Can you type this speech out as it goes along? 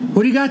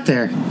What do you got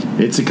there?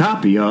 It's a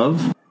copy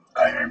of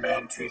Iron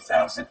Man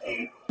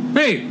 2008.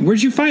 Hey,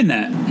 where'd you find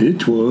that?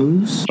 It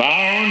was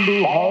Found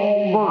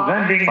behind the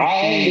vending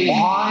machine.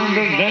 Found behind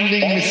the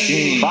vending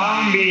machine.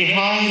 Found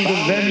behind the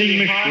vending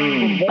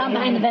machine. Found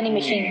behind the vending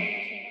machine.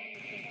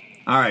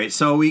 All right,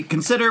 so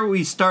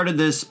we started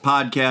this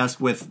podcast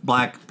with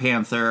Black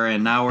Panther,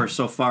 and now we're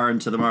so far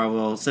into the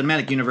Marvel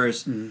Cinematic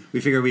Universe, we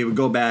figured we would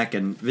go back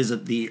and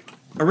visit the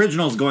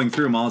originals, going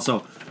through them all.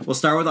 So we'll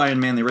start with Iron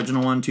Man, the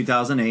original one,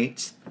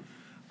 2008.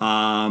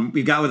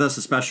 We've got with us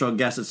a special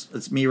guest.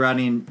 It's me,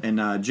 Rodney,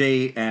 and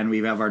Jay, and we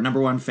have our number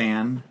one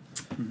fan.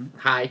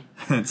 Hi.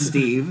 It's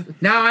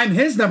Steve. Now I'm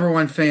his number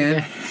one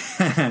fan.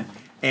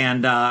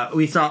 And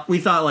we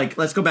thought like,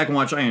 let's go back and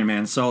watch Iron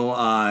Man.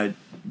 So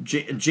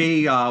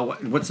Jay,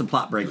 what's the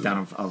plot breakdown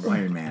of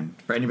Iron Man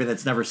for anybody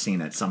that's never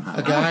seen it somehow?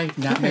 A guy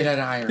not made out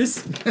of iron.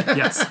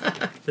 Yes.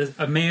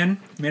 A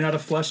man made out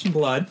of flesh and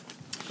blood.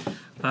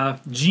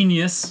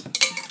 Genius.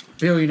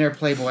 Billionaire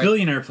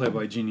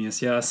playboy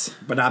Genius, yes.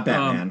 But not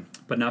Batman.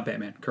 But not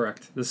Batman,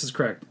 correct. This is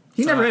correct.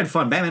 He never had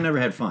fun. Batman never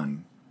had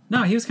fun.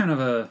 No, he was kind of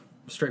a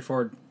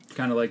straightforward,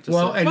 kind of like just...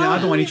 Well, and the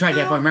other one, he tried to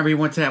have fun. Remember, he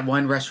went to that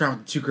one restaurant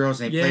with the two girls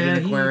and they played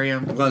in the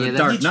aquarium. Well, the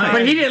Dark Knight.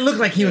 But he didn't look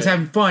like he was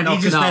having fun. No,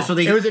 He just that's what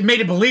they... it made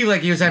it believe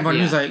like he was having fun.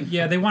 He was like...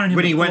 Yeah, they wanted him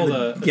when to he went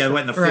pull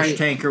in the fish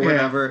tank or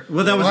whatever.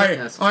 Well, that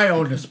was... I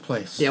own this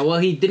place. Yeah, well,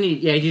 he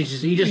didn't. Yeah, he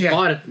just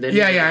bought it. Then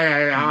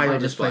I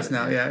own this place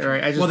now. Yeah,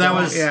 right. I just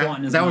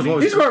that was what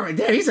was...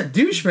 He's a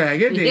douchebag,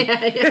 isn't he?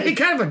 Yeah. He's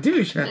kind of a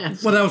douche. Yeah.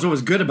 Well, that was what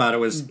was good about it,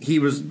 was he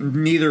was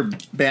neither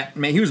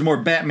Batman. He was more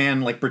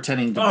Batman, like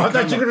pretending to... I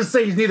thought you were going to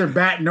say he's neither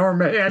bat nor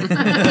man.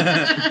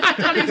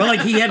 But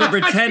like he had to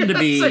pretend to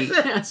be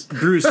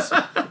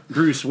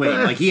Bruce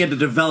Wayne. Like he had to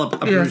develop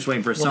a Bruce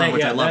Wayne persona,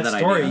 which I love that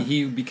story, idea.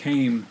 he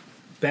became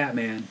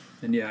Batman,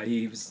 and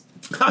he was...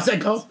 How's that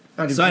go?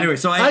 So anyway,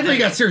 I think he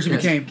got serious. He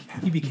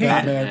became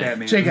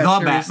Batman. Jay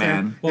got the serious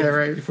Batman. Well, yeah,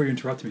 right. Before you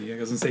interrupted me, I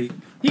was going to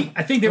say...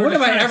 I think they were... When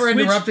have I trying to ever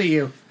switch- interrupted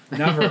you?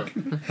 Never.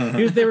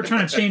 They were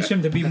trying to change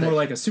him to be more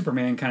like a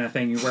Superman kind of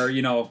thing, where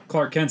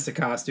Clark Kent's the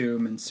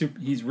costume and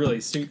he's really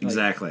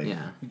Exactly.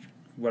 Yeah.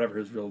 whatever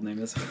his real name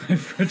is.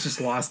 I just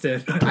lost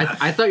it.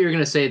 I thought you were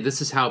gonna say this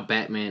is how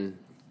Batman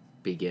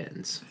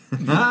begins.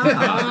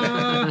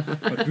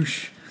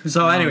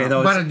 So anyway,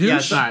 though, About a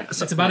douche?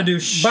 yes, It's about a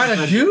douche. About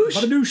a douche?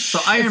 About a douche. so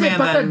Iron Is it Man.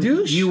 about a Then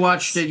douche? you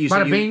watched it. You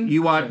said Bada bing?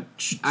 you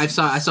watched. I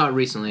saw it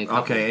recently.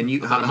 Okay, and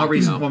you how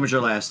recent? When was your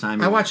last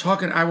time? I watched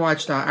Hulk and I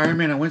watched Iron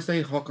Man on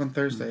Wednesday, Hulk on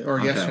Thursday, or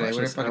yesterday. I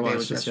Whatever fucking day it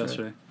was just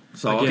yesterday.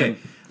 So Again. okay,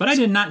 But I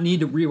did not need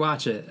to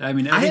rewatch it. I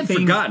mean, I had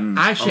everything- forgotten.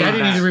 Actually, I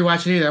didn't need to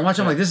rewatch it either. I watched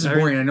it, I'm like, this is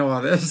Every- boring. I know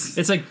all this.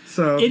 It's like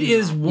So- it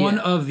is one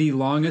Yeah. of the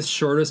longest,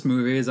 shortest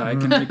movies I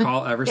can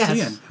recall ever Yes.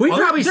 seeing. We've Well,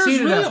 probably there's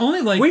seen really it.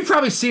 only like We've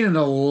probably seen it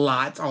a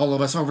lot, all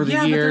of us, over the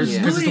Yeah, but years, there's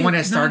because it's the one that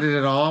really started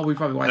it all. We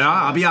probably watched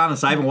I'll it be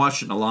honest. I haven't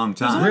watched it in a long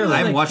time. Really? I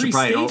haven't Like watched it three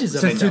probably stages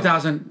of since it.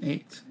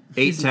 2008.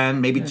 8,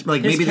 10, maybe His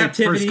maybe the first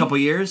captivity- couple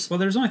years. Well,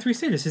 there's only 3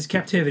 stages: his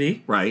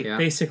captivity, Right. Yeah.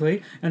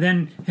 basically, and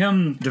then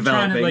him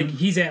trying to Developing.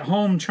 he's at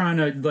home trying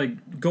to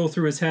go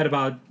through his head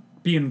about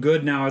being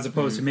good now as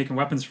opposed to making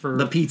weapons for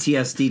The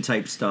PTSD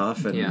type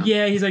stuff. And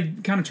Yeah. he's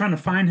like kind of trying to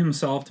find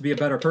himself to be a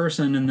better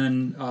person, and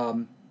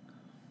then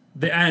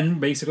the end,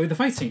 basically the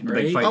fight scene,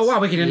 right? big fight. Oh, wow,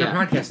 we can end Yeah. the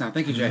podcast now.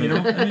 Thank you, Jay. You know,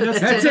 I mean, That's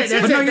it.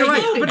 That's but it. no, you're Thank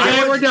right. you. But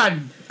Yeah, we're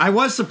done. I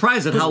was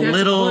surprised at how that's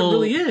little, all it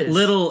really is.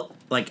 little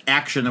like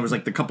action. There was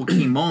like the couple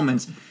key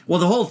moments. Well,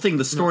 the whole thing,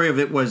 the story of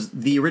it was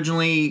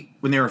originally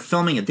when they were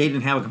filming it, they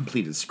didn't have a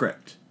completed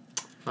script.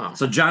 Oh.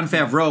 So Jon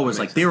Favreau was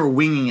like they were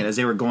winging it as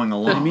they were going I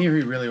along. mean,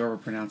 we really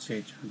overpronounced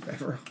Jay John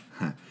Favreau.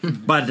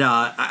 But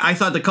I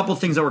thought the couple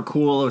things that were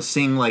cool was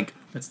seeing like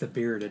That's the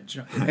bearded.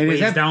 And Weighs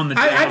that- down the.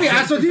 I'd be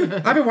honest with you.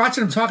 I've been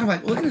watching him talking.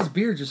 Like, look at his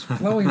beard just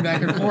flowing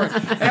back and forth.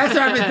 And that's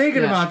what I've been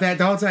thinking about that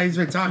the whole time he's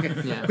been talking.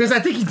 Yeah. Because I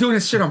think he's doing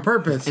this shit on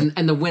purpose.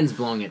 And the wind's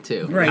blowing it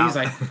too. Right? He's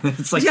like,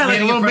 it's like he's got like a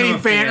standing in little front mini of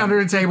a fan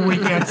under the table we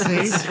can't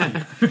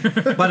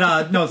see.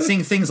 But no,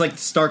 seeing things like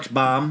Stark's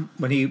bomb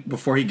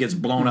before he gets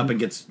blown up and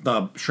gets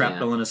the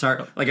shrapnel in his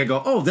heart. Like I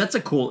go, oh, that's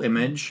a cool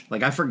image.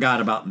 Like I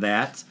forgot about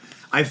that.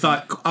 I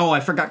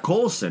forgot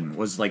Coulson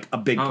was like a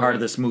big part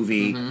of this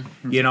movie.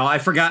 You know, I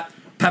forgot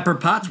Pepper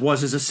Potts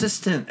was his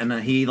assistant, and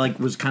he like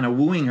was kind of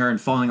wooing her and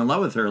falling in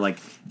love with her like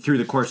through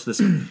the course of this.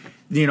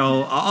 You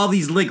know, all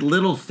these like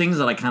little things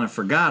that I kind of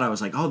forgot. I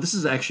was like, oh, this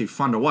is actually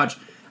fun to watch.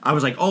 I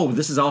was like, oh,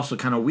 this is also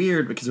kind of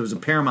weird because it was a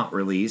Paramount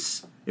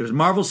release. It was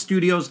Marvel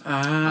Studios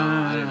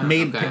I don't know.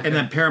 made, Okay. and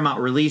then Paramount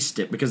released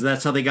it because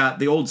that's how they got.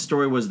 The old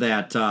story was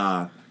that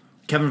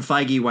Kevin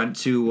Feige went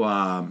to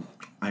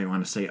I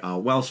want to say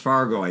Wells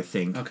Fargo, I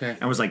think. Okay.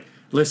 And was like,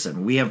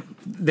 listen,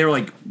 they were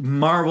like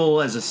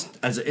Marvel as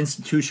an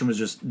institution was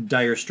just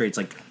dire straits.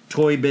 Like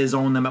Toy Biz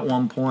owned them at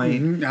one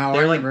point. Mhm. Oh, I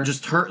They're like remember.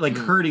 just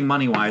hurting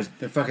money wise.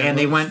 They're fucking, and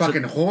they went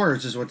fucking to,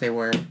 whores is what they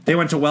were. they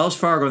went to Wells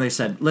Fargo and they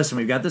said, listen,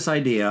 we've got this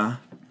idea.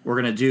 We're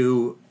gonna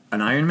do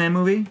an Iron Man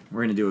movie.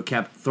 We're gonna do a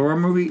Thor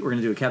movie. We're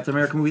gonna do a Captain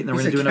America movie, and then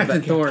we're gonna do an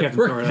Captain Thor. Captain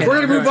We're Thor.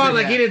 gonna move on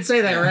like he didn't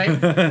say that, right?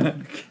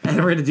 and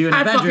then we're gonna do an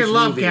I Avengers fucking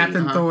love movie.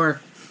 Captain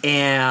Thor.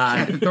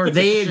 and Thor did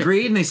they shit.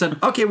 agreed and they said,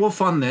 okay, we'll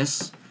fund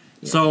this.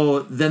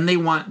 So then they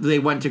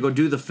went to go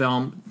do the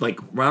film. Like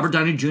Robert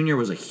Downey Jr.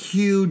 was a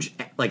huge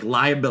like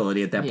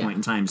liability at that point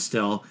in time.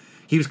 Still,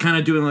 he was kind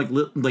of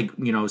doing like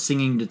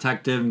Singing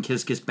Detective and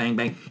Kiss Kiss Bang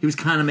Bang. He was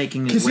kind of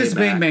making his way Kiss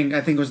back. Bang Bang,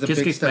 I think, was the Kiss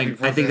big Kiss stuff. Bang.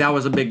 before I think that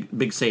was a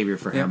big savior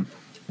for him.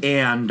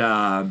 And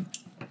Jon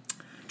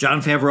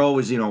Favreau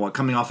was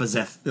coming off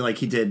of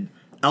he did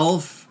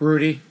Elf.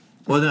 Rudy.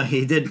 Well, no,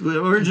 he did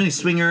originally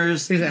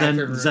Swingers, He's an then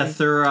actor, right?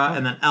 Zathura,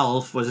 and then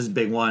Elf was his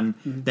big one.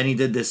 Then he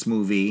did this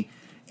movie.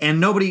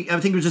 And I think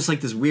it was just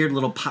like this weird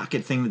little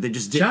pocket thing that they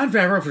just did. John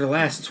Favreau for the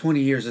last 20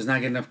 years does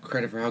not get enough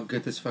credit for how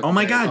good this fucking Oh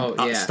my guy is. God!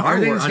 Oh, yeah. Star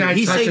Everything Wars. this guy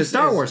He saved touches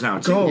Star is Wars now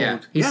too. gold. Yeah,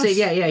 Yes.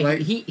 Like-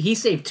 he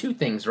saved two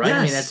things, right? Yes,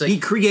 I mean, that's like he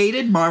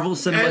created Marvel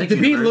Cinematic To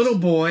be Universe. little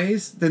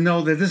boys, to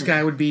know that this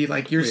guy would be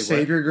like your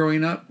savior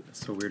growing up.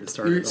 So weird to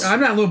start it.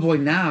 I'm not a little boy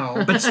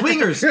now. But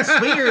Swingers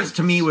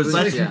to me was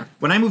like Yeah.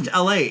 when I moved to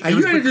LA. It You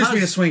was introduced me to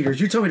because, Swingers.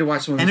 You told me to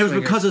watch the movie and it was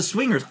Swingers. because of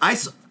Swingers.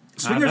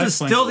 Swingers that is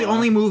explains still a the lot.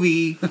 only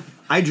movie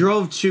I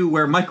drove to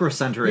where Micro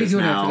Center What are you is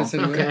doing now. after this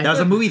anyway? Okay. That was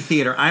a movie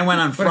theater. I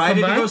went on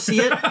Friday to come go back? see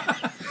it.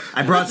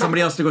 I brought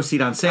somebody else to go see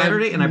it on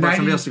Saturday, and I brought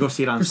somebody else to go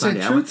see it on 90%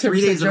 Sunday. I went truth,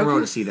 3 days in a 10% row to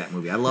joking? see that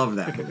movie. I love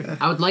that movie.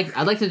 I'd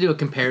like to do a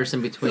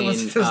comparison between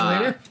Listen to this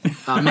later.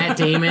 Matt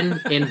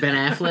Damon and Ben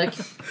Affleck,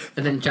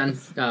 and then Jon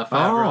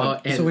Favreau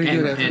and, so what do you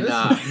do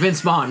after this?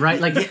 Vince Vaughn, right?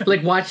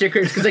 Like watch your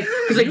careers because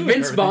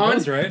Vince heard Vaughn,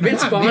 those, right?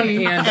 Vince Vaughn,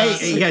 me. and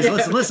Hey,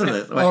 guys, listen to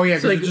this. Oh, yeah,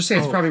 like- just say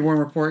it's probably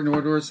more important than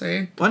what we're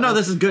saying. Well, no,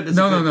 this is good. This is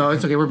good. No,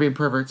 it's okay. We're being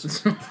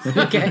perverts.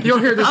 okay, You'll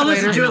hear this I'll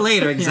later. listen to it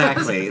later.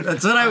 Exactly.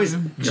 That's what I was.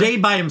 Jay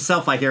by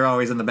himself, I hear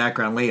always in the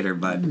background later.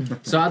 But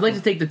So I'd like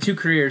to take the two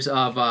careers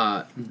of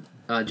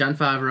Jon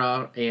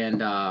Favreau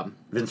and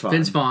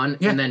Vince Vaughn.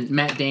 Yeah. and then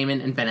Matt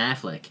Damon and Ben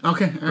Affleck.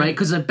 Okay, all Right,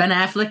 because Ben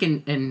Affleck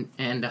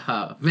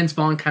and Vince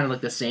Vaughn kind of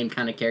like the same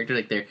kind of character.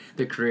 Like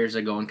their careers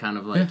are going kind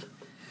of like. Yeah.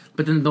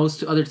 But then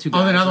those other two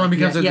guys. then another one like,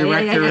 becomes a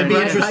director. It'd be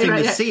Right, interesting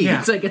to see.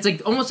 Yeah. It's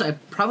like almost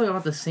probably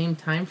about the same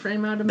time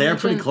frame. I'd imagine. They're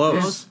pretty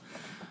close.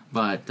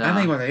 But I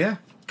think about that, yeah.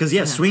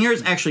 Because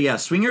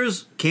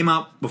Swingers came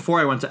out before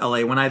I went to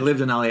LA. When I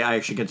lived in LA, I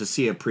actually get to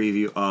see a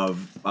preview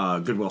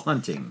of Good Will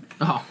Hunting.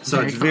 oh, So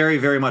there it's you go. very,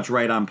 very much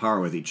right on par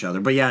with each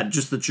other. But yeah,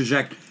 just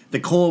the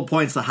cold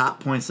points, the hot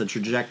points, the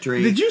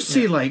trajectory. Did you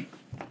see,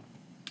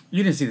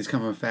 you didn't see this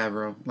coming with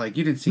Favreau.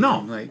 You didn't see No.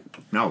 him,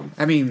 No.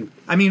 I mean,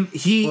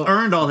 He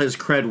earned all his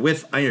cred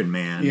with Iron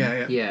Man.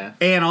 yeah. Yeah.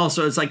 And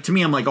also, it's to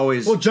me, I'm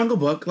always. Well, Jungle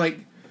Book,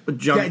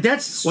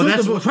 that's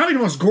still probably the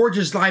most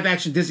gorgeous live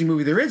action Disney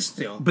movie there is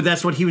still. But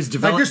that's what he was They're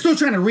developing. still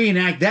trying to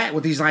reenact that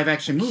with these live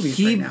action movies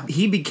right now.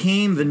 He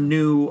became the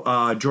new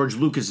George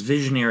Lucas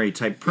visionary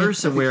type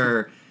person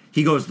where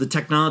he goes, the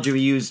technology they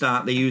used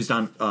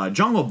on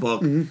Jungle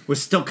Book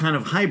was still kind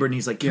of hybrid, and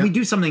he's like, can we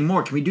do something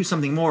more? Can we do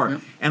something more? Yeah.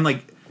 And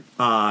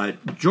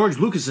George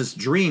Lucas's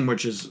dream,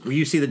 which is where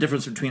you see the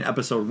difference between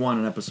episode 1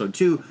 and episode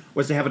 2,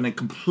 was to have a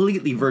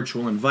completely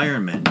virtual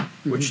environment,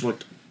 which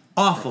looked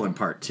awful in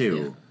part 2.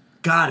 Yeah.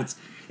 God,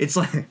 it's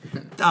like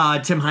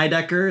Tim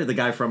Heidecker, the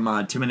guy from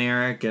Tim and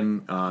Eric,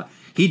 and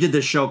he did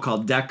this show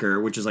called Decker,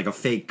 which is like a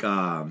fake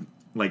 24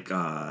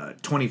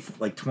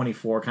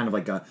 kind of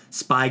like a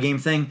spy game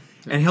thing.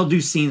 And he'll do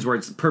scenes where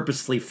it's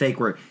purposely fake,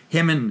 where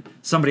him and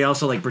somebody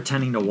else are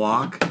pretending to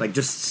walk,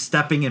 just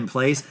stepping in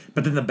place,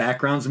 but then the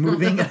background's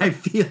moving. And I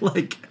feel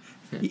like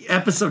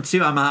episode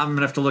 2, I'm gonna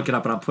have to look it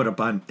up and I'll put it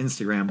up on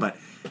Instagram, but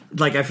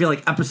I feel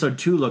like episode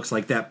 2 looks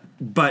like that,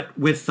 but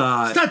with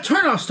Stop,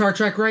 turn off Star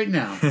Trek right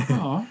now.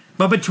 Aw.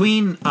 but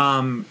between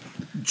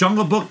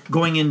Jungle Book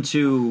going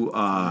into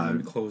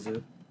Close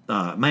it.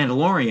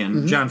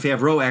 Mandalorian, Jon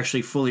Favreau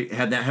actually fully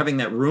having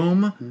that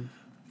room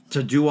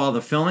to do all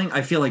the filming.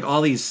 I feel like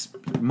all these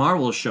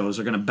Marvel shows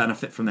are going to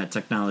benefit from that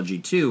technology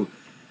too,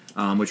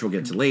 which we'll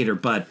get to later.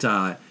 But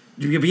Iron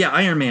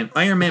Man.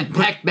 Back to Iron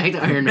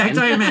Man. Back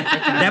to Iron Man.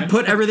 That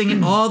put everything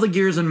in all the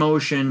gears in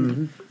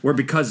motion. Were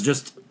because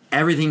just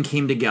everything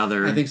came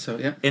together. I think so,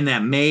 yeah. In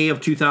that May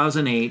of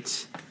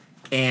 2008,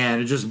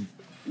 and it just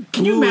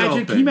Can you blew it imagine?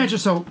 open. Can you imagine?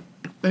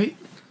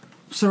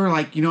 So we're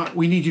like,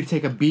 we need you to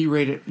take a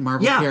B-rated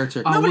Marvel Yeah.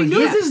 character. Nobody knew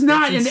This that. is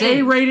not That's an insane.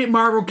 A-rated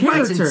Marvel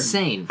character. It's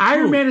insane.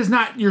 Iron Man is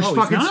not your he's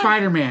fucking not?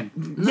 Spider-Man.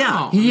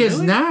 Yeah. He is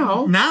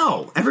now.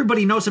 Now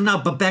everybody knows him now,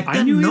 but back I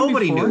then knew him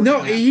nobody before. knew. No,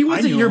 him. he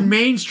wasn't knew your him.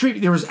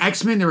 mainstream. There was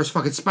X-Men, there was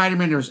fucking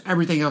Spider-Man, there was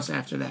everything else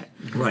after that.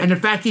 Right. And the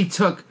fact he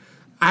took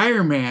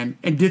Iron Man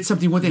and did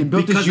something with it and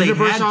built Because this they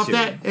universe had off to.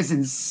 that is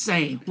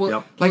insane.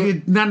 Well,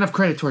 Yep. Not enough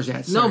credit towards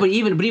that. No, sorry. but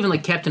even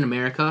like Captain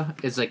America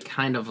is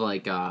kind of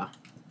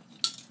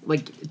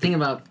thinking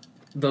about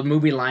the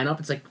movie lineup.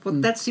 It's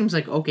that seems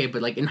okay,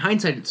 but in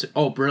hindsight, it's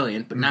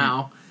brilliant. But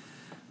now,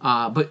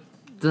 but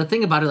the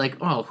thing about it,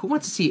 who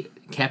wants to see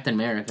Captain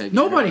America? Again?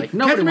 Nobody.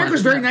 Captain America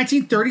was very wants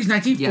 1930s,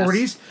 1940s,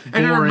 Yes.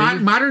 and in our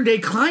Boring. modern day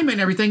climate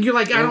and everything, you're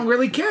like, I don't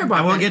really care about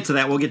I will that. get to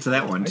that. We'll get to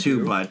that one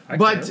too. But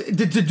But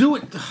to do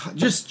it,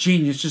 just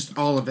genius, just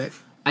all of it.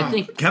 I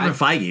think Kevin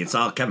Feige, it's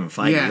all Kevin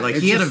Feige. Yeah,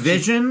 he had a just-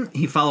 vision.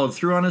 He followed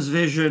through on his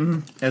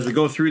vision. As we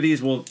go through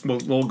these, we'll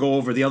go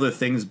over the other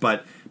things.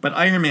 But But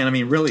Iron Man, I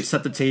mean, really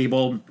set the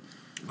table.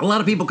 A lot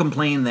of people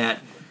complain that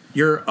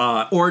your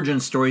origin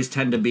stories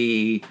tend to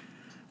be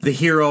the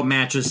hero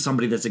matches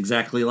somebody that's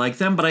exactly like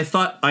them. But I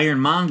thought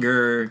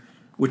Ironmonger,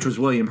 which was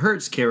William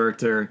Hurt's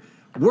character,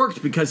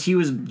 worked because he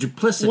was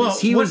duplicitous.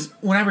 Well,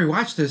 when I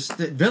rewatched this,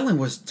 the villain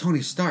was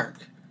Tony Stark,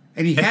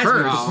 and he has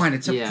been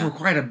declined for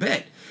quite a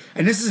bit.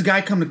 And this is a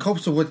guy coming to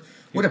cope with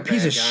what a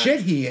piece of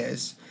shit he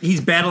is.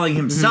 He's battling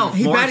himself.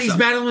 He's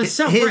battling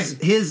himself.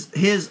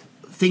 His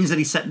things that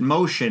he set in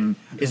motion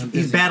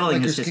he's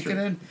battling his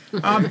history.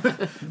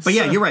 But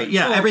yeah, you're right.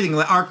 Yeah, everything.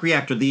 The arc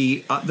reactor.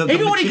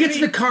 Even when he gets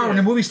in the car when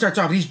the movie starts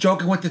off, and he's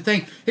joking with the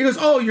thing. He goes,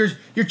 "Oh, your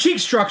cheek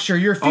structure,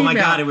 you're female." Oh my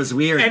god, it was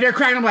weird. And they're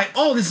crying. I'm like,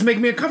 "Oh, this is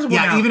making me uncomfortable."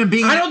 Yeah, now. even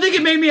being. I don't think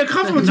it made me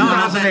uncomfortable in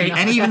 2008.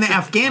 And even the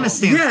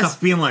Afghanistan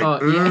stuff being like,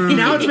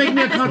 now it's making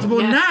me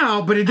uncomfortable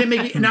now, but it didn't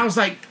make me. And I was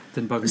like.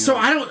 Didn't bug me So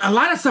out. I don't. A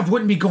lot of stuff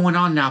wouldn't be going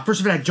on now. First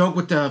of all, that joke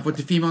with the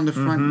female in the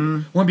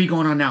front wouldn't be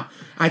going on now.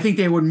 I think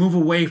they would move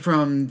away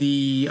from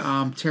the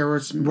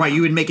terrorists. Right,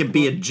 you would make it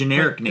be a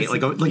generic name,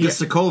 like a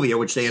Sokovia,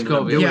 which they ended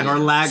up doing, or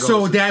Lagos.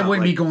 So that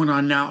wouldn't be going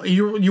on now.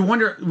 You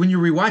wonder when you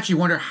rewatch, you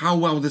wonder how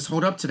well this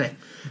hold up today.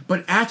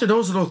 But after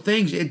those little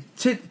things,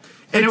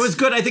 and it was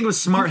good. I think it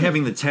was smart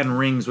having the 10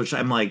 rings, which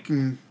I'm like,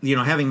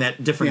 having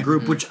that different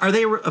group. Which are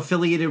they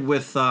affiliated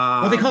with?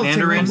 Well, they call it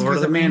 10 rings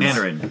because of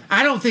Mandarin.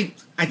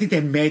 I think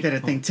they made that a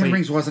thing. 10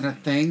 rings wasn't a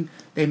thing.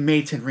 They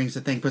made 10 rings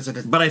a thing because of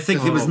the. But I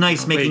think it was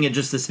nice making it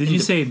just this. Did you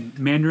say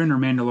Mandarin or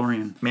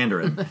Mandalorian?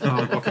 Mandarin?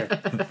 Oh, okay.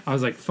 I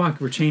was like, "Fuck,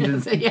 we're changing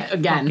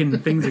again. fucking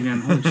things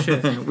again." Holy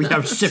shit! We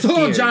have shift Still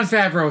gears. John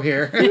Favreau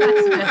here.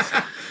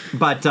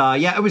 But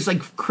it was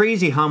like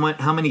crazy how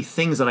many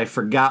things that I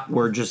forgot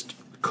were just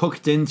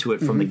cooked into it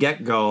from the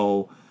get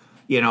go.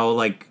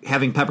 Like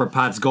having Pepper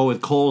Potts go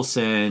with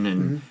Coulson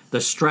and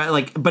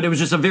the but it was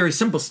just a very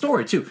simple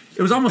story too.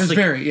 It was almost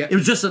it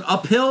was just an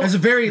uphill. It was a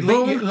very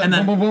boom, and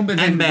then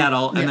end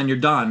battle, and then you're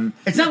done.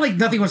 It's not like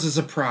nothing was a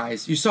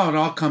surprise. You saw it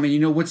all coming. You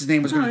know what's his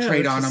name was going to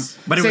trade on him.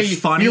 But it was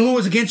funny. You know who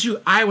was against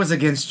you? I was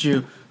against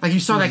you. Like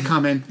you saw that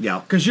coming. Yeah.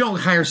 Because you don't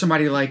hire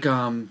somebody like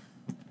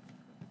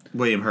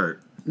William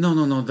Hurt. No,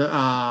 the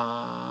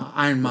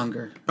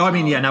Ironmonger. Oh, I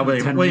mean, not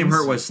William. William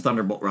Rings? Hurt was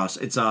Thunderbolt Ross.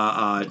 It's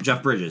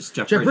Jeff Bridges.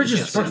 Jeff Bridges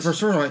yes, fucking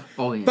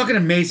yes. fucking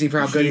amazing for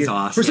how good he is.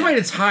 Awesome. For somebody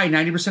that's high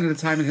 90% of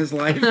the time in his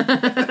life.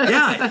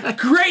 Yeah.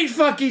 Great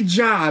fucking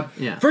job.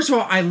 Yeah. First of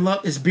all, I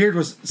love his beard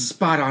was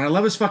spot on. I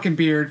love his fucking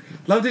beard.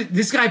 Loved it.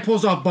 This guy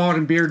pulls off bald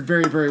and beard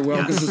very, very well.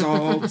 Yeah. Gives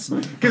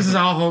us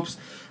all hopes.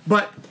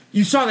 But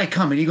you saw that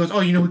coming. He goes, "Oh,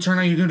 you know who turned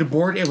on you doing the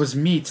board? It was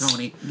me,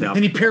 Tony." Yep.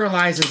 Then he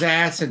paralyzed his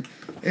ass and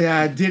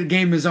gave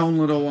him his own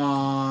little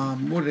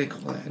what do they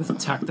call that? What's the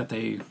tech that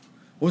they?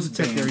 What was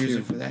the tech they were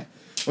using for that?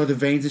 Or the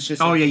veins and shit.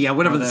 Oh yeah.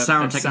 Whatever the that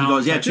sound tech. He sound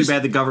goes, yeah. tech. Too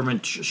bad the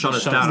government shut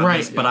us down on Right.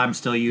 this, but I'm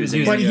still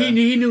using it. But Yeah.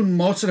 he knew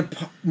most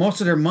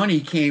of their money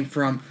came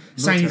from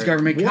signing these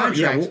government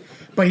contracts.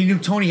 But he knew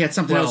Tony had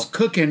something else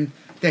cooking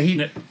that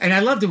he. And I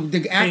love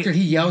the actor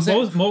he yells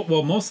at.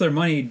 Most of their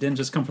money didn't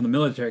just come from the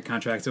military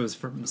contracts. It was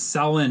from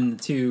selling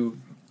to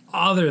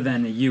other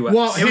than the U.S.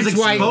 Well, It was hence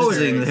why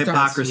exposing the it starts-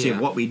 hypocrisy of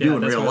what we do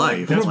in that's real why-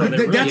 life. that's why they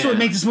That's really- what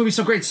makes this movie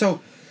so great. So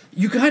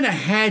you kind of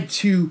had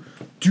to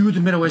do the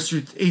Middle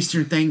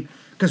Eastern thing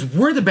because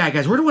we're the bad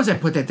guys. We're the ones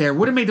that put that there.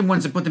 We're the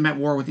ones that put them at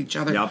war with each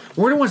other. Yep.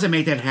 We're the ones that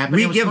made that happen.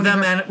 We It was give Tony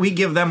them Stark. we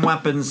give them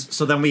weapons,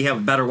 so then we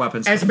have better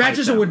weapons. As to much fight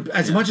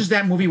as them. much as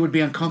that movie would be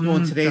uncomfortable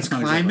in today's That's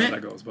not exactly climate, how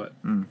that goes, but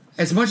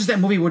as much as that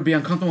movie would be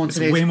uncomfortable in it's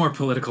today's way more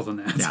political than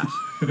that.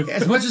 Yeah.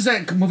 as much as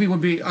that movie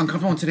would be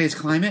uncomfortable in today's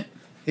climate,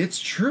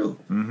 it's true.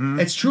 Mm-hmm.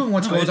 It's true in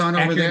what No, goes it's on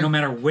over accurate there. no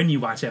matter when you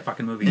watch that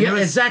fucking movie. Yeah, It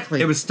was-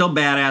 exactly. It was still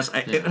badass.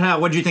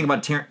 What did you think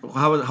about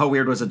how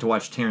weird was it to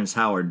watch Terrence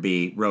Howard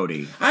be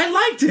Rhodey? I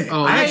liked it.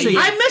 Oh, I actually-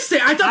 missed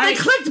it. I thought they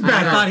clicked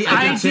better.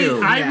 I did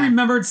too. I Yeah.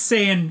 remembered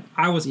saying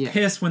I was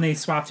pissed when they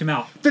swapped him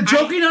out. The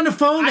joking on the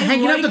phone, the I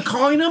hanging up, like- the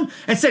calling him,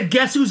 and said,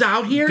 "Guess who's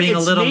out here?" Being a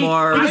It's little me."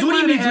 more- He goes, I "What do you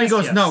wanted mean?" to He ask-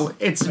 goes, yes. "No,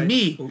 it's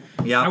me."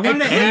 Yeah, I wanted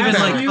to and even ask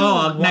like, you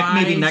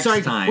maybe why- next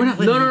Sorry, time. we're not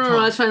No, letting you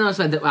talk. that's fine. That's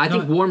fine. I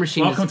think No, War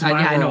Machine welcome is. to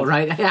my I know, world.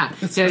 right? Yeah,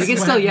 you can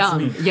still yell.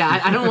 happens to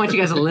Yeah, I don't want you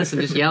guys to listen.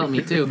 Just yell at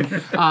me too.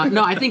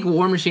 No, I think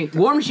War Machine.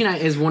 War Machine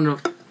is one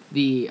of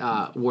the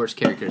worst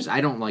characters.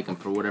 I don't like him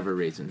for whatever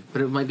reason,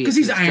 but it might be Because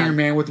he's it's Iron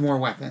Man with more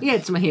weapons.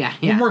 Yeah,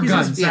 yeah. more He's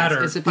guns.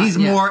 better. He's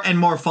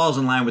more falls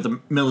in line with the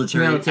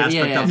military Military,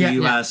 aspect yeah, of the yeah.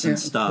 U.S. Yeah, and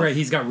yeah. stuff. Right,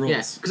 he's got rules.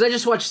 Yeah, because I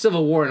just watched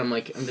Civil War and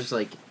I'm just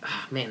like,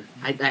 man,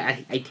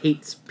 I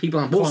hate people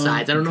on both Clone,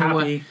 sides. I don't know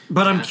what. copy.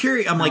 But I'm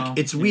curious. I'm like,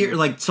 it's weird.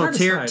 Like, so Hard to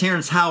decide.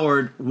 Terrence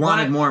Howard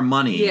wanted more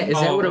money. Yeah, is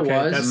that what it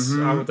was?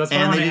 That's what And I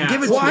they want didn't to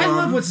give it ask. Well, I to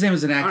love him. what's his name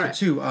as an actor Alright.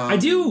 too. I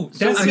do.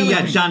 That's I mean, the yeah,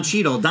 other thing. Don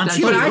Cheadle. Don But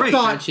Cheadle's but I great.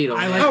 thought Cheadle,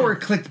 yeah.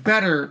 Howard clicked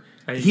better.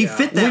 He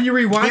fit that When you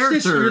rewatch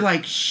this, character. you're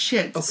like,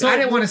 shit. So, I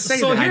didn't want to say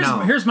so that. I know.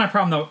 here's my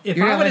problem though. If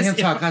You're I not would letting him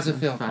have talk. How's it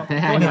feel? I want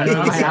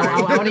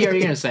to hear what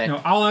you're gonna say.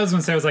 all I was going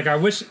to say was like I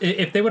wish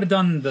if they would have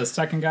done the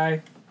second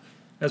guy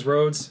as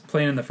Rhodes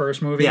playing in the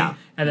first movie, Yeah.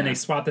 and then they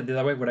swapped it the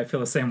other way, would I feel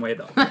the same way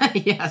though?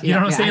 Yeah, You know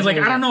what I'm saying? Like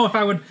I don't know if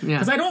I would Yeah.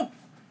 because I don't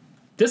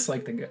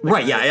dislike the guy.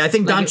 Right, yeah, I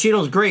think Don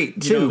Cheadle's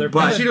great too, they're-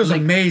 but Don Cheadle's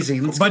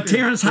amazing. but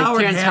Terrence Howard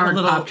Terrence had Howard a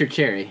little. popped your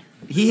cherry.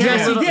 He had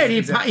Yes, a little,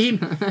 he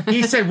did.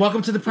 He said,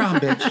 "Welcome to the prom,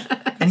 bitch."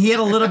 and he had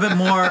a little bit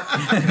more.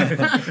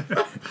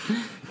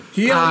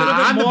 He had a little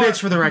bit I'm the more. bitch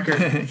for the record.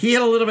 He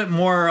had a little bit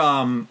more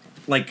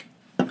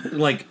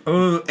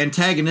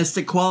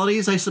antagonistic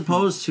qualities, I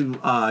suppose, to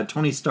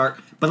Tony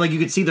Stark. But like you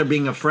could see they're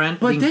being a friend,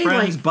 But being they,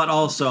 friends, like- but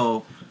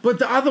also But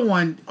the other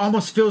one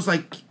almost feels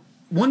like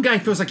one guy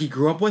feels like he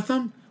grew up with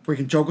him, where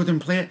he can joke with him,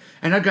 and play it,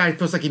 and another guy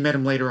feels like he met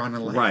him later on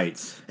in life.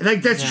 right. And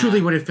like that's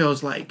truly what it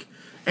feels like.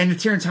 And the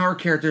Terrence Howard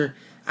character,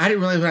 I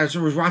didn't realize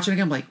when I was watching it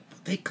again, I'm like,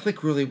 they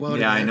click really well.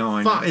 Yeah, together.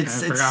 I know. Fuck.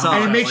 It's forgot so,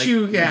 about and it makes like,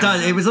 you, yeah. It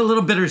does. It was a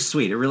little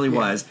bittersweet. It really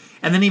was.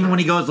 And then even when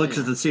he looks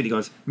at the suit, he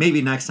goes,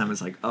 "Maybe next time."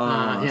 It's like,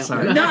 "Oh, yeah.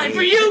 sorry." Not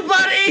for you,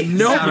 buddy.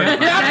 Nope. Not for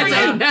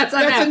you. That's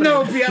That's a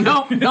no. Yeah.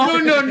 No.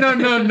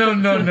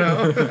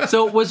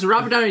 So was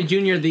Robert Downey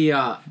Jr. the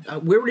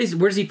where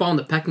does he fall in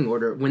the pecking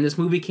order when this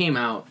movie came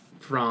out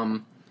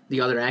from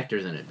the other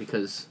actors in it?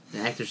 Because the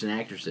actors and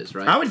actresses,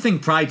 right? I would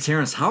think probably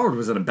Terrence Howard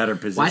was in a better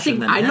position Well, I think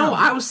than I know. him.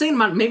 I was saying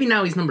about maybe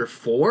now he's number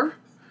 4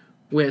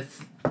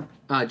 with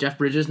Jeff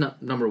Bridges,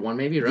 number 1,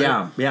 maybe,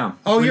 right? Yeah.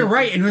 Oh, you're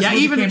right. And this movie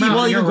Even came out.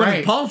 well, You're even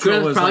right. Gwyneth Paltrow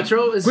Gwyneth was like,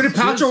 Paltrow is Gwyneth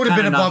Paltrow would have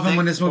been kinda above him nothing.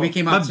 when this movie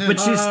came out too. but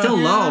she's still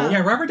low. Yeah,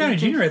 Robert Downey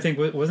Jr. I think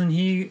wasn't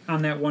he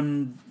on that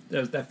one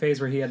that phase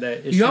where he had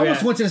that issue? You almost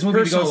at went to this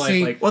movie to go personal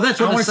see. life, Well,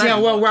 that's I what want I'm to see how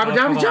saying. well Robert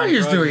Downey Alcohol, Jr.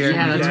 is drugs. doing.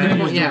 Yeah, that's a good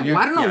point. Yeah, well,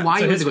 I don't know why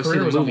So he went his to go see career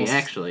the was movie. almost-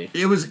 Actually,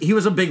 He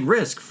was a big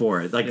risk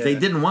for it. Like they Yeah.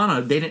 didn't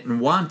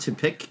want to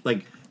pick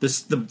like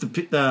this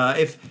the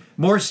if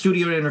more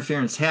studio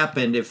interference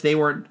happened, if they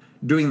weren't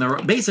doing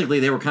basically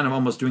they were kind of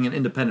almost doing an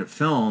independent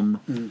film,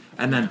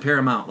 and then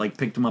Paramount like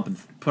picked them up and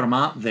put them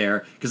out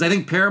there because I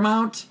think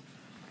Paramount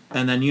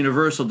and then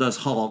Universal does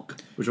Hulk,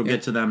 which we'll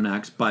get to them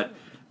next, but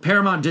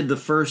Paramount did the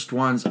first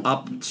ones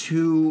up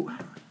to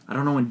I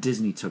don't know when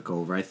Disney took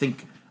over. I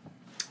think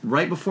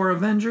right before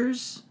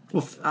Avengers.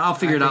 Well, I'll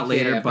figure it out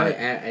later, but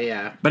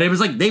yeah. but it was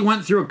like they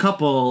went through a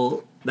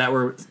couple that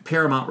were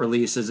Paramount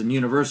releases and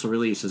Universal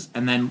releases,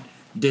 and then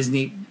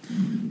Disney,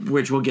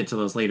 which we'll get to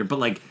those later. But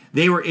like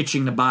they were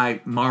itching to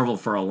buy Marvel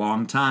for a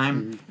long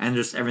time, and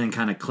just everything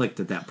kind of clicked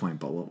at that point.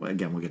 But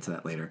we'll get to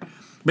that later.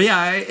 But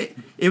yeah,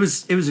 it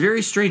was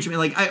very strange to me.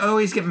 Like I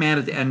always get mad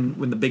at the end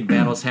when the big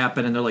battles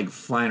happen and they're like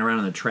flying around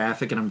in the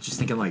traffic, and I'm just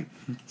thinking like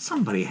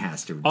somebody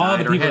has to have All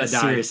died the or people had a that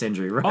died. serious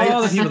injury, right?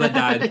 All the people that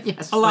died.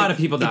 Yes. A lot of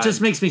people died. It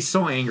just makes me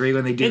so angry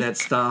when they do that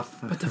stuff.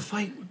 But the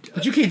fight.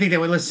 But you can't think that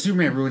way. Let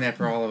Superman ruin that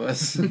for all of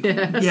us.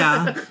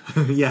 Yeah,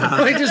 yeah.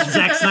 Like just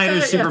Zack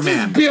Snyder's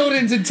Superman.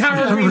 buildings and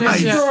towers being Right.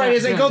 destroyed.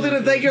 As they go through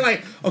the thing, you're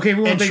like, okay,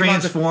 we won't And think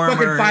about the Transformers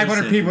fucking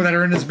 500 and- people that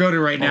are in this building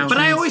right now. But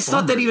I always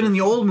thought that even in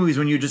the old movies,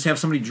 when you just have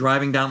somebody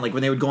driving down, like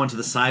when they would go onto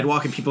the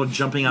sidewalk and people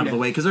jumping out of the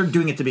way because they're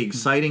doing it to be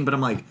exciting. But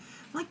I'm like,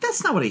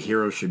 that's not what a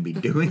hero should be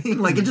doing.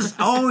 Like it just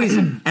always,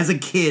 as a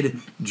kid,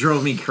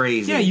 drove me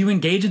crazy. Yeah, you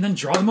engage and then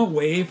draw them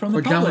away from the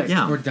we're done. public.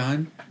 Yeah. We're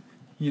done.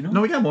 You know.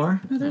 No, we got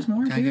more. No, there's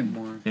more. Can I get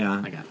more?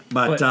 Yeah, I got it.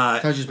 But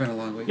Told you it's been a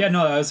long week. Yeah,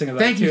 no, I was thinking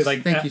about Thank that too. you.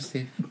 Like Thank you,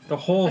 Steve. the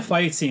whole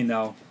fight scene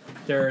though.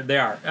 They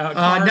are. Cars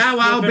Not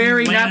flipping,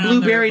 wildberry, not landing on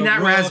blueberry, the not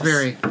roofs.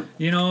 raspberry.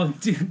 You know,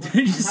 did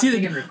you see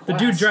the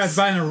dude drives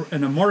by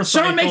in a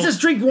motorcycle? Sean makes us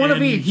drink one of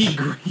and each.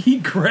 He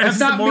grabs That's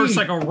the not me.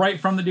 motorcycle right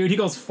from the dude. He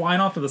goes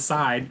flying off to the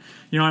side.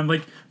 You know, I'm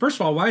like, first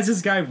of all, why is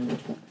this guy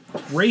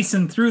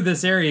racing through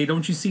this area?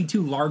 Don't you see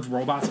two large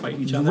robots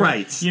fighting each other?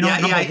 right, You know,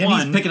 number and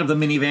one. he's picking up the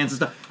minivans and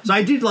stuff. So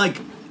I did like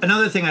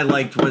another thing I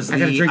liked was I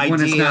gotta the drink one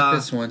that's not idea.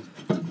 this one.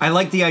 I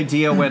like the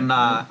idea when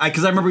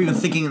because I remember even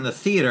thinking in the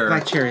theater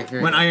Black cherry,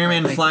 here. when Iron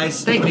Man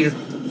flies. Thank you.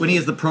 When he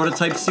has the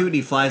prototype suit,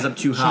 he flies up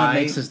too high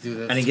makes us do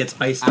this. and he gets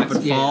iced up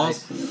and Yeah,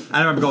 falls. I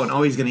remember going,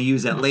 "Oh, he's going to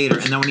use that later,"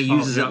 and then when he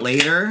uses yeah. it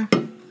later,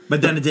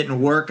 but then it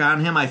didn't work on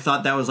him. I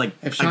thought that was like,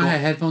 If I Sean go-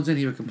 had headphones in,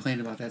 he would complain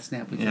about that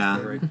snap. We just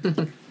Yeah.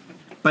 did.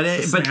 but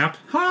Snap.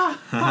 Ha,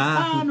 ha,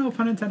 ha, no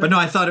pun intended. but no,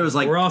 I thought it was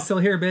like we're all still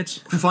here, bitch.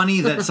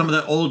 funny that some of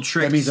the old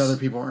tricks That means other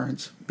people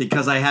aren't.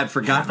 because I had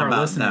forgotten Our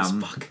about listeners,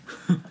 them. fuck.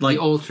 Like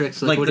The old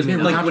tricks, like, what do you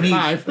mean? like when he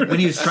Five. when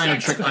he was trying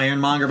to trick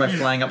Ironmonger by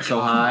flying up so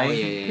high, Oh,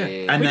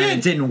 yeah. and then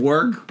it didn't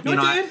work. No, you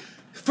know, it did.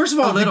 First of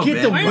all, A little to get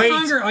bit. the weight,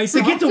 Ironmonger ice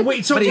to get off. the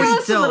weight, so but he's Just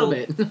a still little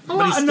bit.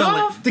 But he's still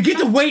enough. to get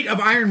the weight of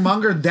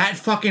Ironmonger that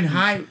fucking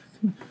high,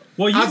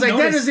 Well, you I was like, that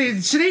noticed-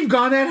 is should he have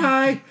gone that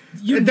high?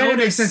 You And then it makes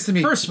notice- sense to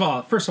me. First of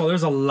all,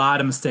 there's a lot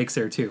of mistakes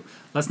there too.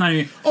 Let's not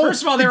even. Oh,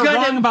 First of all, they the were guy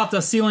wrong that- about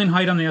the ceiling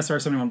height on the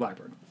SR-71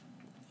 Blackbird.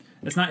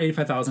 It's not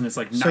 85,000. It's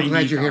like So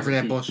glad you're here for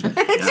that 90,000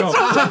 bullshit. feet. So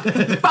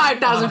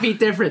 5,000 feet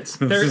difference.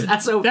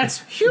 That's so. that's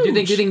Do you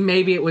huge. think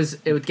maybe it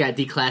got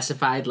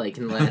declassified like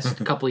in the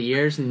last couple of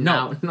years? And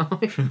No. now,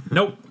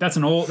 Nope, that's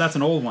an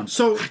old one.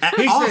 So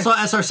he Also,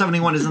 said,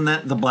 SR-71 isn't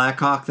that the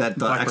Blackhawk that the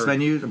Blackbird. X-Men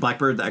use?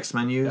 Blackbird the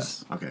X-Men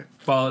use? Okay,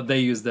 Well,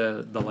 they use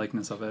the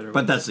likeness of it. Or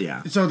but that's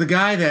so the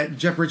guy that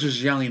Jeff Bridges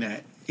is yelling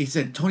at, he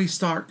said Tony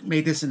Stark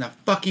made this in a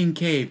fucking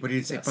cave, but he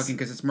didn't say Yes. fucking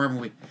because it's a Marvel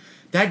movie.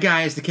 That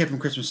guy is the kid from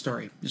Christmas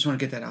Story. Just want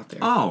to get that out there.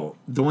 oh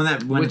the one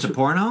that went Which- into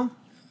porno.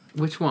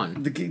 Which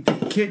one? The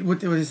kid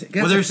with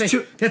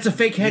two. That's a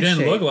fake He head didn't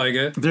shape. look like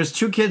it. There's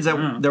two kids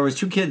that there was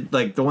two kids,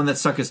 like the one that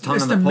stuck his tongue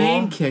That's on the the pole.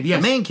 main kid.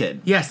 Yes, The main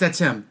kid. Yes, that's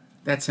him.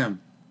 That's him.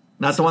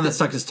 Not the one that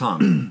stuck his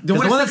tongue. The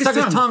one that stuck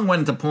his tongue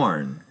went to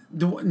porn.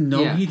 No,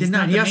 Yeah. he did He's not.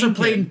 not He the also main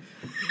played.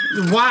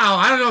 Wow,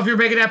 I don't know if you're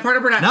making that part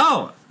up or not.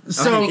 No.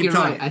 So I think you're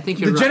keep right. I think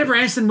you're the right. Jennifer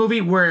Aniston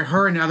movie where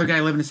her and the other guy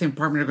live in the same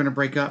apartment are going to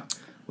break up.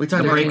 We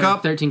talked about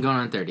breakup? 13 going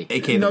on 30.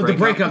 AK No, the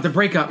breakup. the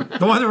breakup.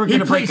 The one that we're going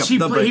to break up. He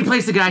the breakup.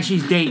 plays the guy she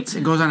dates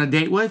and goes on a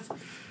date with.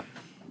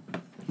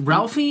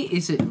 Ralphie?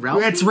 Is it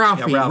Ralphie? That's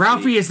Ralphie. Yeah, Ralphie.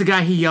 Ralphie is the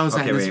guy he yells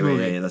at Okay, in this wait.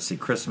 movie. Let's see.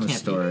 Christmas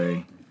Can't be.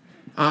 Story.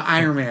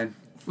 Iron Man.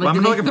 Well, I'm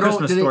did gonna they look at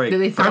Christmas did they- Story.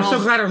 Did they throw, I'm so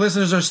glad our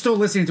listeners are still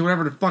listening to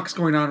whatever the fuck's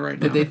going on right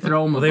now. Did they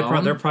throw him a Well,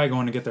 bone? they're probably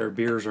going to get their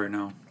beers right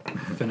now.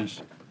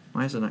 Finished.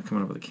 Why is it not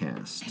coming up with a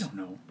cast? I don't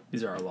know.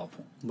 These are our low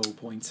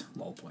points,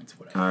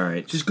 whatever. All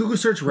right. Just Google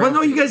search Well, Ralphie.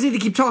 no, you guys need to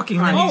keep talking.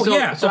 then. Oh, so,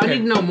 yeah, So I okay.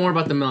 need to know more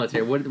about the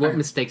military. What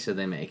mistakes did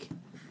they make?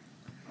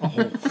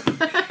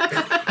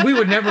 We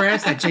would never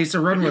ask that,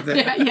 Jason. Run with it.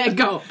 Yeah,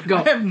 go.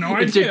 I have no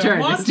It's idea. your turn. I'm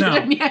lost It's your now.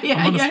 turn. Yeah.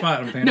 I'm on the spot.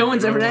 I'm paying No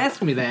one's ever attention.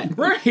 asked me that.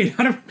 Right.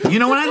 I don't, You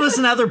know, when I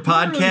listen to other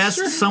podcasts,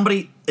 sure.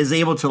 somebody is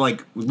able to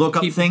like look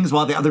up things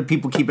while the other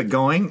people keep it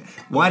going.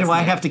 Why do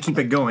I have to keep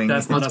it going?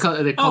 that's Well, not it's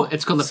called,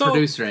 it's called the so-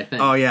 producer, I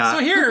think. Oh yeah. So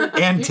here-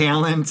 and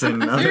talent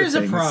and other Here's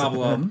things. a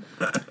problem.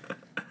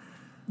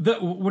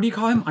 What do you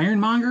call him?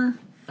 Ironmonger?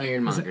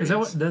 Ironmonger. Is that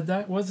what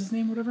that was his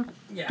name? Whatever.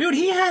 Yeah. Dude,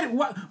 he had.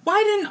 Why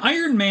didn't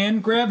Iron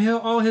Man grab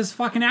all his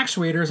fucking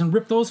actuators and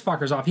rip those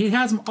fuckers off? He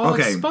has them all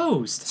Okay.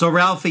 exposed. So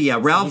Ralphie,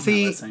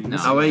 listening. No.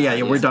 oh yeah,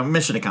 Yeah. we're done.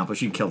 Mission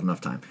accomplished. You killed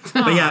enough time.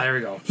 But yeah, there we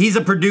go. He's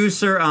a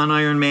producer on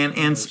Iron Man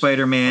and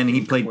Spider Man.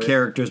 He played weird.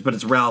 characters, but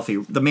it's Ralphie,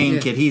 the main Yeah.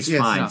 kid. He's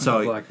Yes, fine. no. So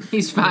Look,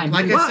 He's fine.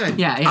 Like I What? said.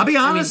 Yeah, I'll be I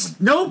mean, honest.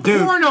 No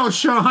Dude. porno,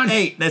 Sean.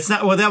 Hey, that's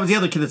not. Well, that was the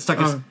other kid that stuck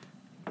his.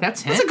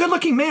 that's him. That's a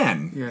good-looking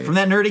man Yeah. from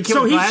that nerdy kid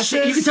So with you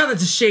glasses. can tell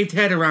that's a shaved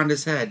head around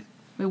his head.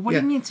 Wait, what Yeah.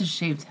 do you mean it's a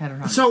shaved head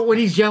around? So when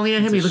he's yelling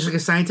at him, he looks like a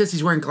scientist.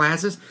 He's wearing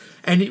glasses,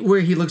 and where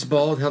he looks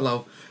bald.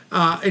 Hello.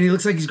 And he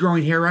looks like he's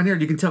growing hair around here.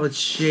 You can tell it's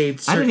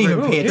shaved. I didn't even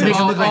circular. pay It attention. makes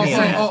him look like The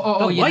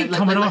that. light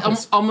coming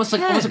off almost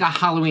like a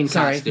Halloween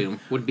Sorry. costume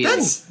would be.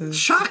 That's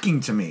shocking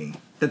to me.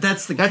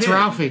 That's the That's kid.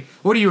 Ralphie.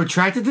 What are you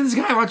attracted to this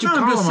guy? Why don't you No,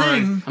 I'm call just him?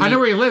 saying. Alright? I know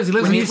where he lives. He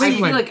lives in East you see-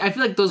 England. I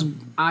feel like those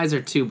eyes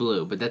are too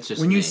blue, but that's just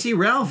When me. you see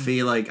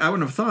Ralphie, like I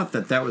wouldn't have thought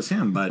that was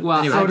him. But Well,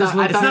 anyway, I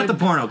thought- it's not the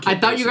porno kid. I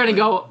thought you were gonna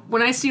basically. go.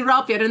 When I see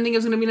Ralphie, I didn't think he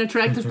was gonna be an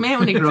attractive man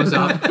when he grows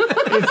up.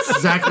 It's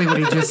exactly what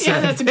he just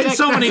said. that's In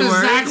so many That's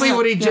words. exactly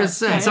what he just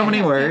said. So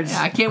many words.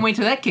 Yeah, I can't wait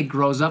till that kid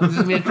grows up and he's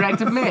gonna be an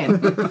attractive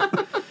man.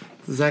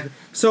 Exactly.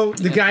 So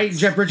the guy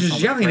Jeff Bridges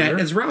is yelling at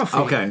is Ralphie.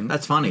 Okay,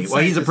 that's funny.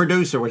 Well, he's a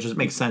producer, which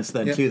makes sense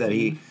then Yep. too that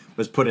he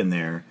was put in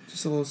there.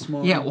 Just a little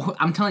small. Yeah, well,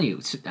 I'm telling you,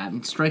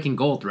 I'm striking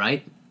gold,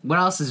 right? What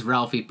else has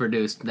Ralphie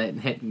produced that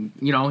hit?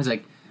 You know, he's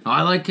like, oh,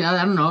 I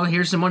don't know.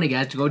 Here's some money,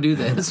 guys, to go do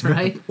this,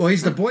 right? Well,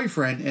 he's the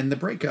boyfriend in the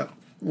breakup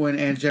when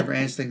Jennifer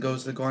Aniston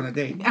goes to go on a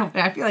date.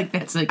 I feel like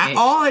that's like.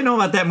 All I know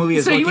about that movie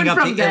is so you looking went up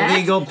from the that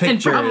illegal and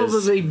pictures.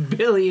 probably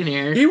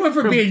billionaire. He went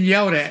from being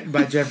yelled at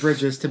by Jeff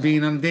Bridges to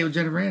being on a date with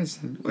Jennifer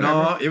Aniston.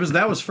 Whatever. No,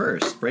 that was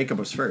first. Breakup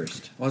was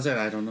first. Was it?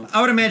 I don't know.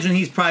 I would imagine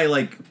he's probably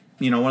like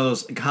one of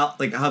those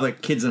like how the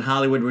kids in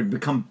Hollywood would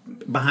become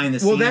behind the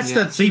scenes. Well, that's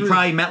the- so he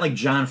probably met like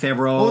John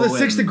Favreau. Oh, the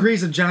 6 and-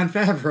 Degrees of John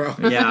Favreau.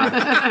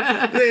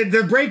 Yeah.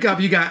 the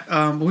breakup, you got,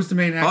 who's the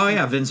main actor? Oh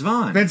yeah, Vince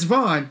Vaughn. Vince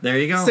Vaughn. There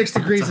you go. 6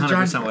 Degrees That's of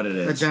John 100% what it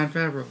is. John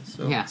Favreau.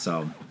 So. Yeah.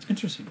 So,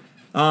 interesting.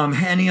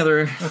 any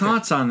other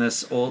thoughts on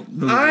this old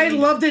movie? I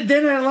loved it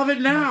then and I love it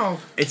now.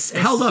 It's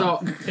held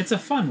up. So, It's a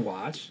fun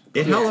watch.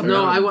 It held up.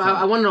 no, really I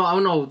want to know. I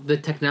want to know the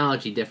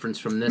technology difference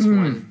from this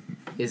one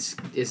is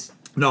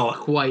No.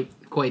 quite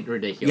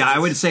ridiculous. Yeah, I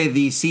would say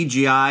the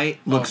CGI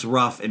looks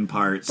rough in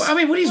parts. I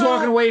mean, when he's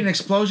walking away and an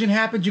explosion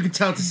happens, you can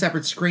tell it's a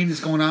separate screen that's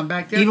going on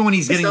back there. Even when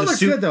he's It getting still the looks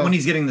suit, good, though. when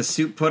he's getting the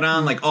suit put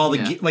on, like all the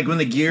Yeah. like when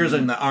the gears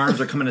and the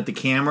arms are coming at the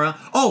camera.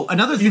 Oh,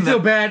 another thing you feel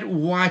that bad,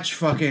 watch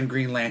fucking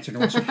Green Lantern.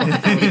 Watch it.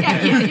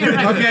 yeah, you're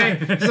right.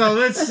 Okay, so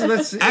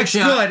let's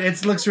Actually, it's good.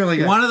 It looks really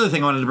good. one other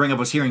thing I wanted to bring up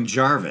was hearing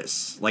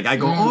Jarvis. Like I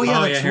go, oh yeah,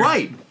 Oh, that's yeah, here.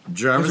 right.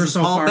 Jarvis We're is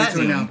so Paul far into it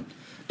Bettany. now.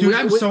 Dude,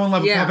 I'm so in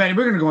love with yeah. Paul Bettany.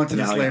 We're going to go into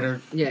this Yeah, yeah.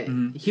 later.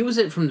 Yeah, he was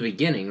it from the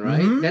beginning,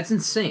 right? That's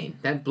insane.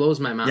 That blows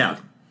my mind. Yeah,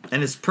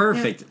 and it's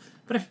perfect.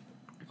 But if.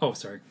 Oh,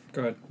 sorry.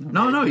 Go ahead.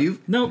 No, you.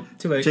 Nope,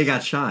 too late. Jay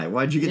got shy.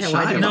 Why'd you get Yeah, shy?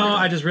 why'd you- about No, it?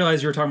 I just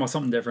realized you were talking about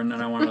something different,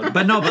 and I wanted to.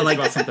 But no, but like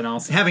about something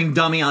else. having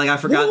Dummy, like I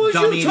forgot What was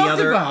you Dummy,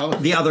 talking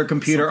about? the other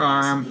computer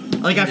arm.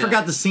 Like I Yeah.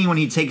 forgot the scene when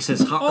he takes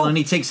his when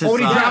he takes his. Oh,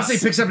 when he drops it,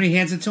 yes. he picks up and he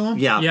hands it to him?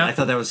 Yeah, Yeah, I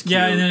thought that was cute.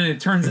 Yeah, and then it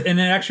turns and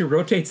it actually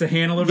rotates the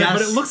hand a little Yes. bit,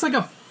 but it looks like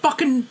a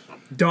fucking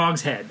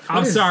dog's head. I'm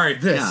What is sorry.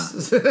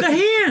 This. The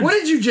hand. What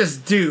did you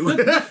just do?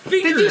 The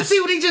fingers. Did you see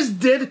what he just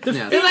did?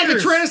 Yeah. It's like a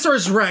fingers.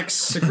 Tyrannosaurus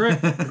Rex. The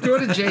grip. What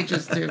did Jay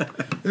just do?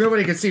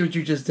 Nobody can see what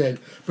you just did.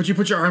 But you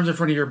put your arms in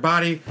front of your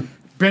body,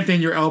 bent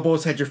in your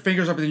elbows, had your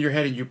fingers up in your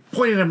head, and you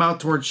pointed them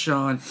out towards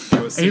Sean.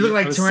 And you look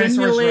like I was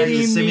Tyrannosaurus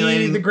Rex.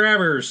 Simulating the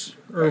grabbers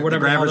or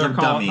whatever grabbers they're of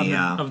called, Dummy,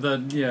 yeah. of the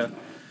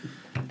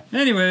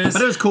Anyways,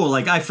 But it was cool.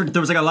 Like there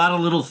was like a lot of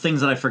little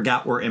things that I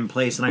forgot were in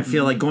place, and I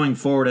feel like going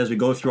forward as we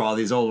go through all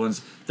these old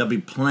ones, there'll be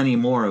plenty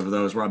more of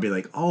those where I'll be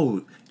like,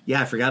 oh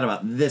yeah, I forgot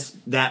about this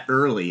that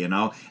early, you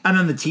know. And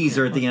then the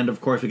teaser at the end,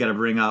 of course, we got to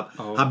bring up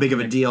how big of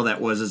a deal that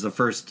was as the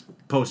first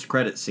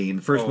post-credit scene,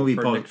 first movie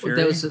for post. Nick Fury?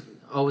 That was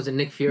was it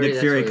Nick Fury? Nick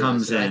That's Fury what it comes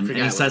was. I in and forgot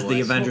he what says it the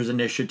was. Avengers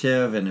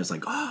Initiative, and it's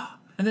like,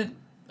 and then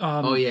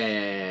Oh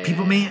yeah.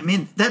 people,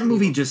 man, that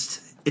movie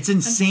just. It's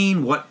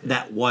insane what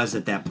that was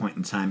at that point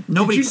in time.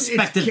 Nobody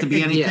expected it to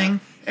be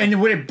anything.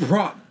 And what it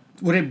brought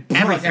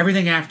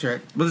everything after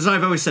it. But as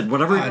I've always said,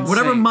 whatever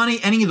insane. money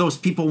any of those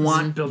people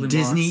want, building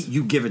Disney, blocks.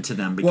 you give it to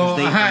them because Well,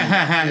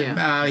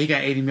 they. he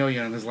got $80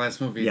 million on his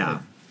last movie. Yeah.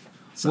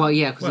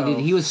 Because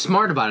he was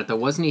smart about it though,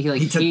 wasn't he?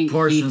 Like He took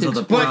portions of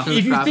the But portions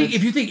if you profits.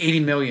 think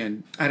 $80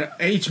 million,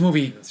 each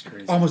movie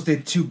crazy. almost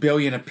did $2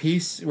 billion a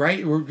piece,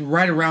 right? We're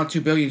right around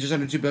 $2 billion, just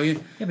under $2 billion.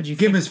 Yeah, but you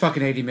give him think- his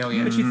fucking $80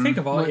 million. But you think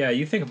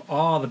of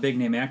all the big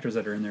name actors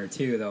that are in there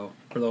too, though,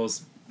 for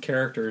those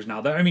characters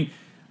now. I mean,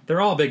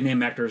 they're all big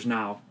name actors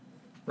now,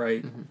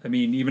 right? I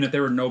mean, even if they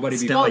were nobody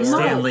before. Like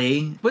Stan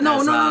Lee. But no.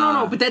 as,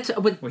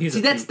 But he's see,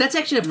 a that's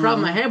actually a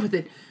problem I have with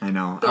it. I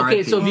know. Okay,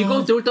 RIP. so if you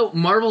go through it though,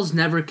 Marvel's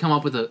never come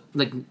up with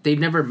they've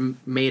never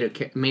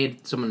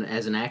made someone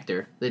as an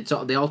actor.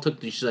 They all took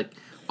just like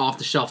off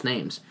the shelf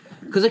names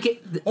because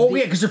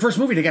Because the first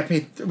movie they got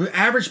paid. The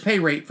average pay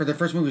rate for the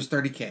first movie was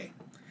 $30K.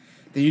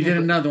 Then you did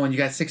another one, you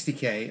got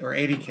 $60K or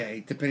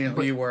 $80K, depending on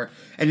who you were,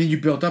 and then you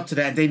built up to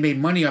that. They made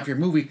money off your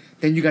movie.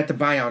 Then you got the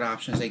buyout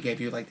options they gave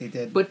you, like they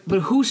did. But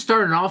who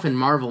started off in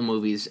Marvel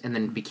movies and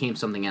then became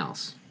something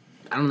else?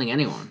 I don't think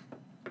anyone.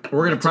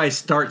 We're gonna probably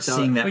start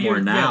seeing that more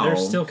now. they're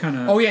still kind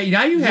of. Oh yeah,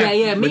 now you have.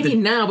 Yeah, maybe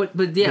now, but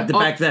yeah, but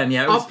back then,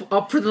 yeah, it was-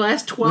 up for the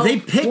last 12, They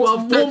picked-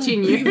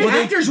 13 years. Well,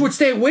 actors would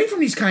stay away from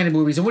these kind of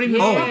movies and wouldn't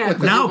even Yeah, fuck with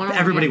them. now Well,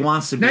 everybody yeah.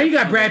 wants to be. Now you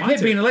got Brad want Pitt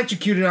to. being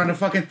electrocuted on a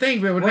fucking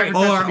thing, but would never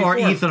touch it or before.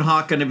 Ethan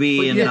Hawke going to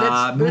be in yeah,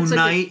 that's Moon like a-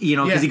 Knight, you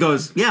know, because Yeah. he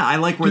goes, yeah, I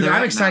like where Dude, they're I'm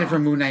at excited now. for a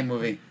Moon Knight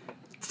movie.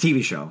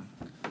 TV show.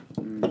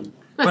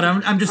 But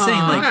I'm just saying,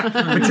 like,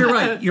 but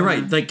you're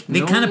right. Like, they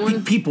No kind of one-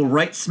 pick people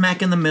right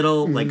smack in the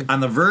middle, like on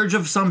the verge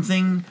of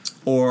something,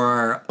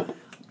 or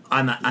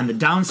on the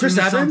downswing Chris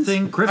of Evans?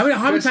 something. I mean,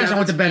 how many Chris times I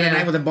went to bed at Evans,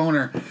 night with a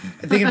boner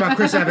thinking about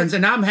Chris Evans,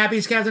 and now I'm happy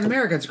as Captain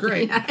America. It's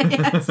great.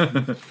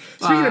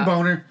 Speaking of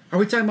boner, are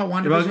we talking about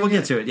WandaVision? We'll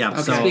get to it, yeah.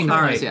 Okay. So, Speaking of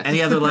all nice, right. yeah.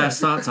 Any other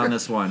last thoughts on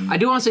this one? I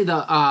do want to say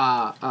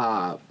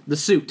the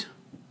suit.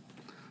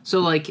 So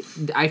like,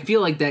 I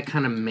feel like that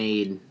kind of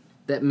made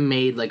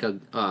like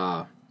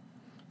a.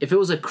 If it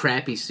was a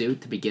crappy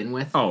suit to begin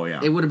with, Oh,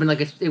 yeah. it would have been like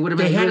They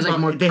it had was like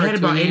more about, they had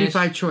about cartoonish.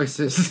 85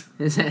 choices.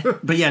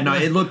 But yeah, no,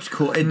 it looked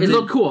cool. It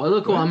looked cool. It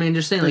looked cool. I mean,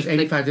 just saying, There's like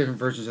 85 different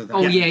versions of that.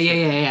 oh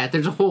yeah.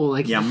 There's a whole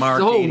like Yeah, there's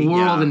a whole marketing,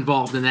 world yeah.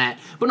 involved in that.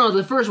 But no,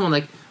 the first one,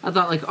 like I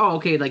thought, like oh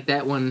okay, like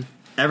that one.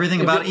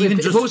 Everything about it, even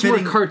if just it was more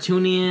fitting.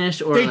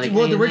 cartoonish or They, like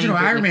well, the anything, original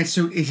but, Iron like, Man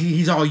suit,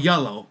 he's all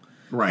yellow.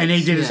 Right. And they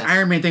did his Yes.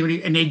 Iron Man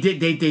thing, and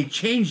they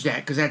changed that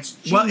because that's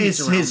Well,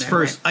 genius it's around his that,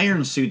 first right?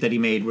 Iron suit that he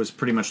made was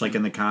pretty much like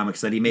in the comics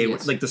that he made.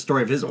 Yes. Like the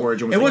story of his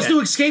origin was It like was that. to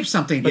escape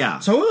something. But, Yeah.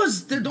 So it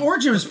was the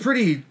origin was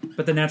pretty.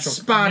 But the natural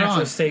Spot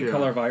on. state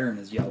color of iron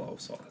is yellow,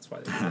 so that's why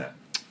they do that.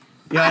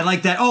 Yeah, I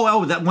like that.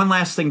 Oh, that one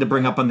last thing to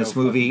bring up on this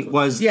movie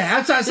was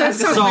Yeah, that sounds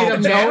So- made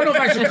up. Joe. I don't know if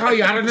I should call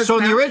you out on this. so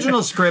in the now.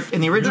 original script.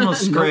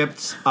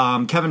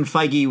 Kevin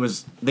Feige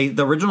was the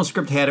original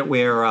script had it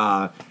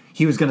where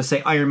he was going to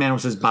say Iron Man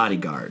was his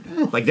bodyguard.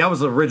 Like that was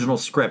the original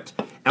script.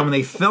 And when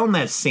they filmed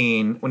that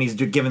scene, when he's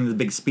giving the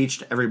big speech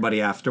to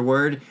everybody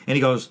afterward, and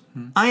he goes,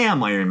 "I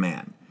am Iron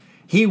Man."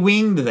 He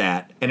winged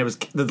that, and it was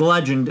the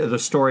legend of the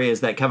story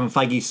is that Kevin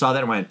Feige saw that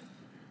and went,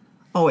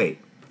 "Oh wait,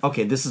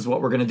 okay, this is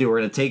what we're going to do. We're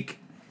going to take."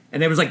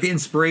 And it was like the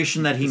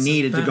inspiration that he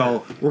needed to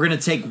go. We're going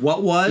to take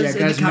what was Yeah, in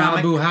guys, the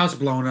comic. Malibu house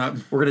blown up.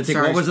 We're going to take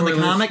Sorry, what was in the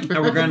spoilers. comic and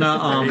we're going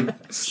to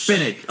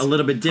spin it a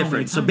little bit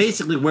different. So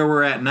basically, where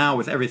we're at now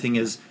with everything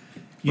is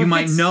you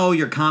might know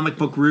your comic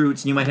book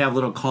roots and you might have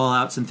little call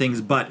outs and things,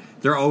 but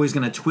they're always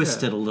going to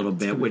twist it a little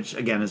bit, which,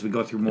 again, as we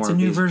go through more It's a of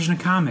new these. version of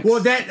comics. Well,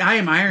 that I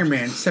Am Iron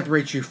Man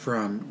separates you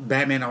from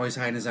Batman always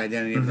hiding his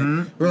identity.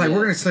 We're like,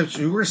 we're gonna slap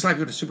you with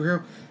a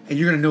superhero, and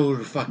you're gonna know who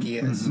the fuck he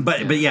is.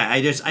 But yeah,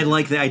 I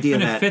like the idea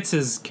and it that fits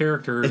his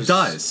character. it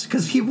does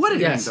because he what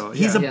is Yes.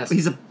 he's Yeah.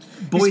 he's a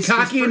boisterous He's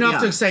cocky enough yeah.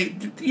 to say,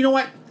 you know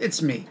what,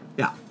 it's me.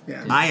 Yeah.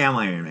 Yeah. I am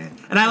Iron Man,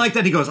 and I like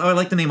that he goes. Oh, I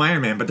like the name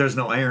Iron Man, but there's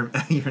no Iron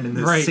in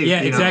this Right, suit.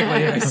 yeah, you know?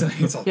 exactly.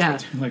 Yeah, it's all Yeah.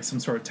 like some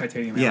sort of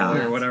titanium Yeah.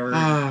 alloy or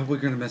whatever. We're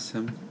gonna miss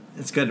him.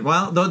 It's good.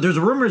 Well, there's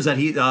rumors that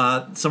he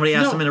somebody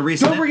asked him in a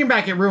recent. Don't bring him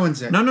back. It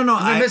ruins it. No. I'm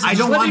gonna miss him. I Just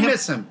don't let want me him.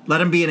 miss him.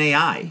 Let him be an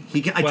AI.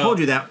 I Well, told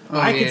you that.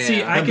 I could yeah, see.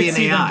 yeah. I That'd be could an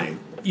see AI. them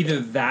either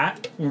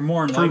that or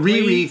more For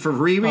likely for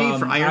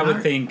I Ironheart?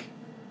 would think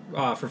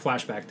for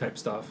flashback type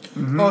stuff.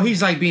 Oh,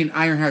 he's like being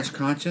Ironheart's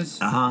conscious.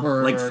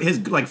 Or,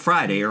 like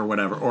Friday or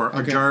whatever or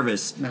Okay.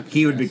 Jarvis. Okay.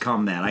 He would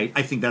become that. I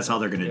think that's how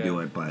they're going to do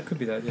it. But Could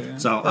be that. Yeah.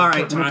 so all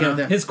right, Okay, Cortana,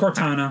 then. his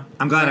Cortana.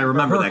 I'm glad I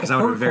remember Her- that because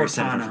I would have been her very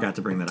sad if I Cortana. forgot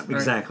to bring that up. All right.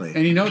 Exactly.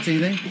 Any notes?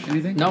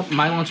 Anything? Nope,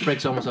 my lunch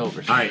break's almost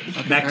over. So. All right,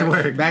 back to All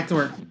right, work. Back to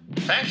work.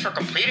 Thanks for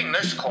completing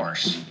this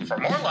course. For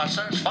more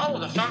lessons, follow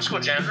the Film School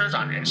Janitors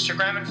on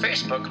Instagram and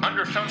Facebook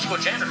under Film School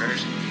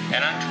Janitors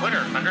and on Twitter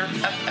under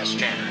FS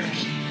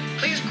Janitors.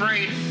 Please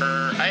rate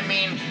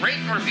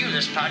and review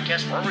this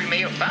podcast wherever you may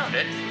have found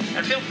it,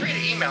 and feel free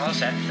to email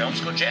us at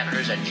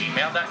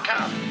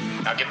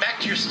filmschooljanitors@gmail.com. Now get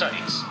back to your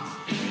studies.